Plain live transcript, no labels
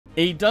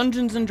A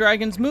Dungeons &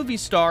 Dragons movie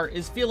star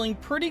is feeling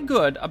pretty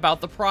good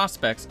about the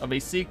prospects of a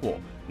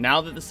sequel.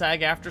 Now that the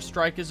SAG-AFTRA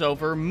strike is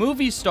over,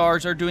 movie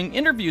stars are doing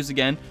interviews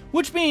again,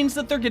 which means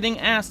that they're getting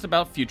asked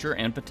about future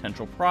and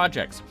potential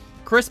projects.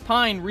 Chris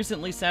Pine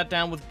recently sat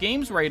down with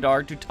Games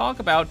Radar to talk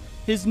about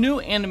his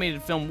new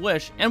animated film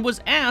Wish and was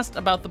asked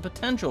about the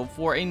potential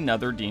for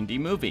another D&D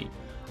movie.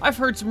 "I've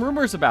heard some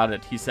rumors about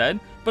it," he said,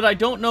 "but I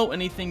don't know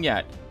anything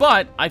yet.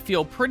 But I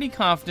feel pretty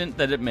confident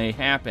that it may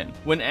happen."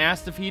 When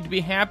asked if he'd be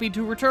happy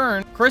to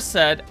return, Chris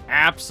said,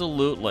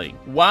 "Absolutely."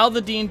 While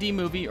the D&D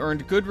movie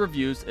earned good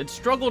reviews, it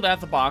struggled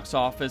at the box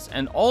office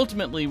and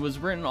ultimately was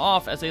written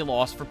off as a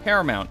loss for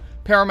Paramount.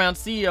 Paramount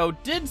CEO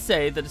did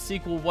say that a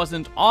sequel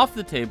wasn't off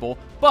the table,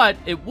 but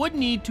it would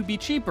need to be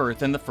cheaper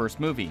than the first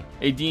movie.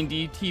 A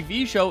D&D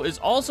TV show is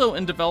also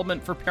in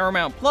development for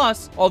Paramount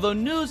Plus, although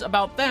news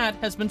about that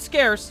has been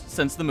scarce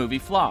since the movie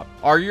flopped.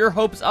 Are your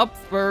hopes up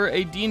for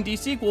a D&D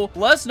sequel?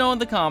 Let us know in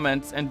the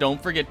comments, and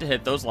don't forget to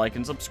hit those like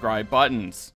and subscribe buttons.